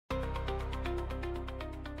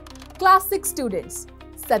Class 6 students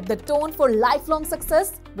set the tone for lifelong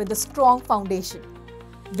success with a strong foundation.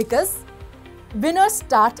 Because winners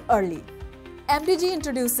start early. MTG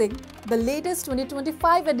introducing the latest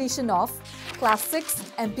 2025 edition of Class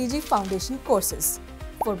 6 MTG Foundation Courses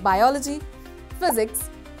for Biology, Physics,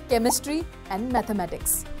 Chemistry and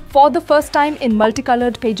Mathematics. For the first time in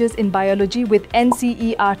multicolored pages in biology with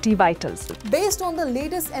NCERT Vitals. Based on the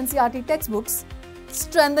latest NCERT textbooks,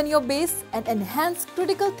 strengthen your base and enhance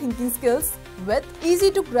critical thinking skills with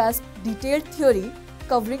easy-to-grasp detailed theory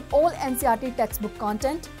covering all NCERT textbook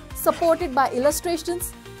content, supported by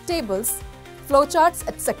illustrations, tables, flowcharts,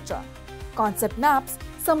 etc. Concept maps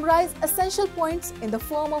summarize essential points in the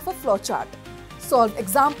form of a flowchart. Solved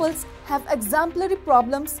examples have exemplary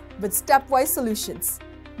problems with stepwise solutions.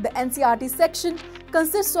 The NCERT section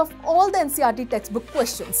consists of all the NCERT textbook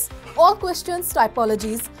questions. All questions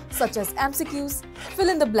typologies such as MCQs, fill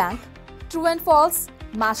in the blank, true and false,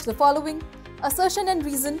 match the following, assertion and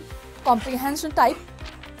reason, comprehension type,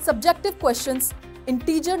 subjective questions,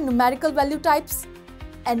 integer numerical value types,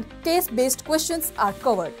 and case-based questions are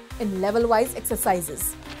covered in level-wise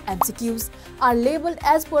exercises. MCQs are labeled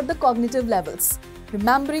as per the cognitive levels: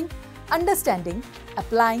 remembering, understanding,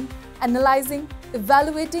 applying, analyzing,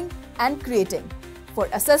 evaluating, and creating for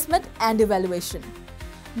assessment and evaluation.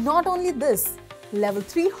 Not only this, Level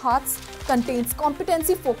 3 HOTS contains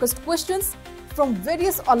competency-focused questions from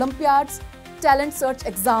various Olympiads, talent search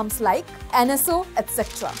exams like NSO,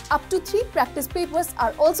 etc. Up to 3 practice papers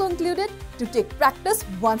are also included to take practice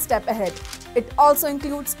one step ahead. It also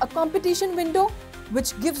includes a competition window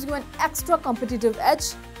which gives you an extra competitive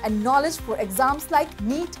edge and knowledge for exams like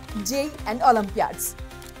NEET, JEE and Olympiads.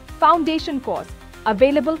 Foundation course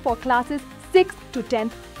available for classes 6 to 10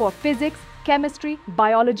 for physics, chemistry,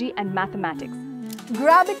 biology and mathematics.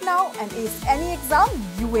 Grab it now and ace any exam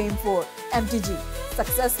you aim for. MTG.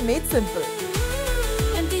 Success made simple.